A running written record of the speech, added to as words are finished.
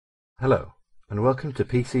Hello, and welcome to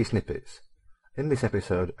PC Snippets. In this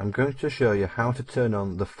episode, I'm going to show you how to turn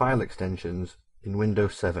on the file extensions in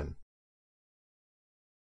Windows 7.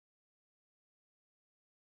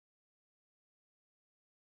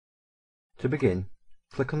 To begin,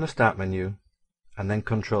 click on the Start menu and then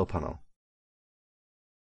Control Panel.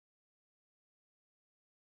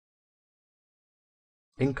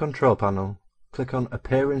 In Control Panel, click on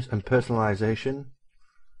Appearance and Personalization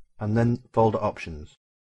and then Folder Options.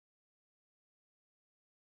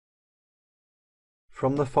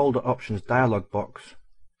 From the Folder Options dialog box,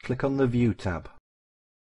 click on the View tab.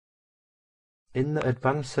 In the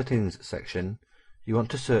Advanced Settings section, you want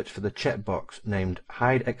to search for the checkbox named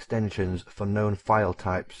Hide Extensions for Known File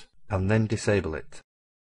Types and then disable it.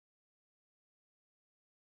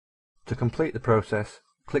 To complete the process,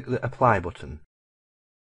 click the Apply button.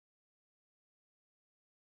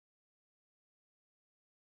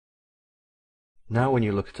 Now when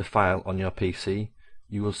you look at a file on your PC,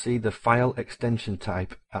 you will see the file extension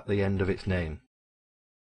type at the end of its name.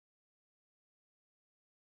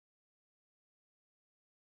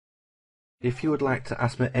 If you would like to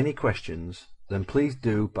ask me any questions, then please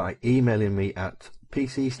do by emailing me at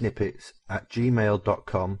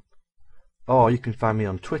pcsnippets@gmail.com, or you can find me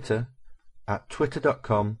on Twitter at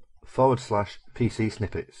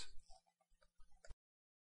twitter.com/PCSnippets.